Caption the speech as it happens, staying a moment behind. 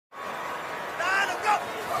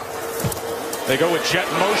They go with jet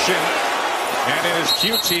motion, and it is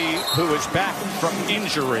Coutee who is back from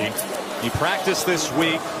injury. He practiced this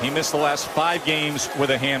week. He missed the last 5 games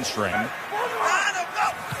with a hamstring.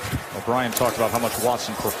 O'Brien talked about how much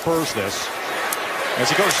Watson prefers this, as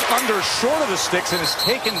he goes under short of the sticks and is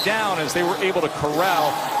taken down as they were able to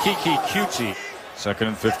corral Keke Coutee. 2nd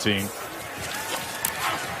and 15.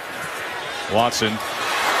 Watson,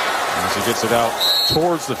 as he gets it out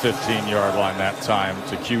towards the 15-yard line that time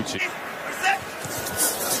to Coutee.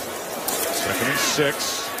 2nd and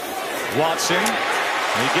 6. Watson,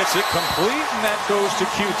 he gets it complete, and that goes to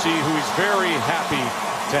Coutee, who he's very happy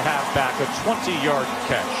to have back, a 20-yard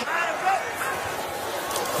catch.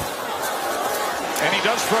 And he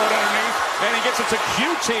does throw it underneath, and he gets it to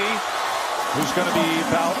Coutee, who's going to be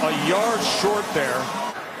about a yard short there.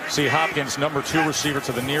 See Hopkins, number 2 receiver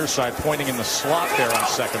to the near side, pointing in the slot there on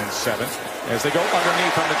 2nd and 7. As they go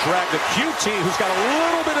underneath on the drag to Coutee, who's got a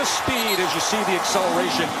little bit of speed as you see the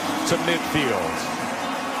acceleration to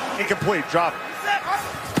midfield. Incomplete, drop.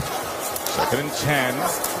 2nd and 10.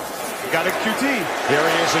 Got it, Coutee. There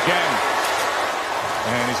he is again.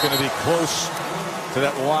 And he's going to be close to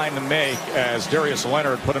that line to make as Darius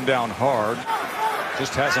Leonard put him down hard.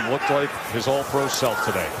 Just hasn't looked like his all-pro self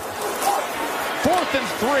today. 4th and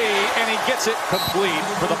 3, and he gets it complete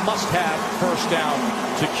for the must-have first down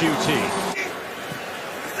to Coutee.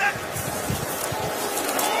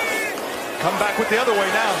 Come back with the other way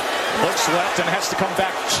now. Looks left and has to come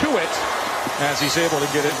back to it as he's able to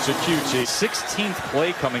get it to Coutee. 16th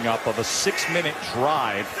play coming up of a 6-minute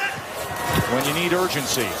drive. When you need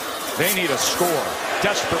urgency, they need a score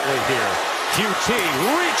desperately here. Coutee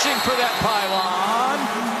reaching for that pylon.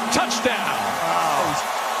 Touchdown.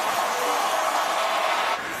 Wow.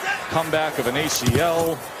 Comeback of an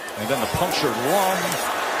ACL, and then the punctured lung.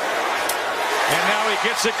 And now he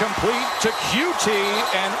gets it complete to Coutee,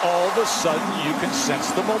 and all of a sudden you can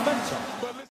sense the momentum.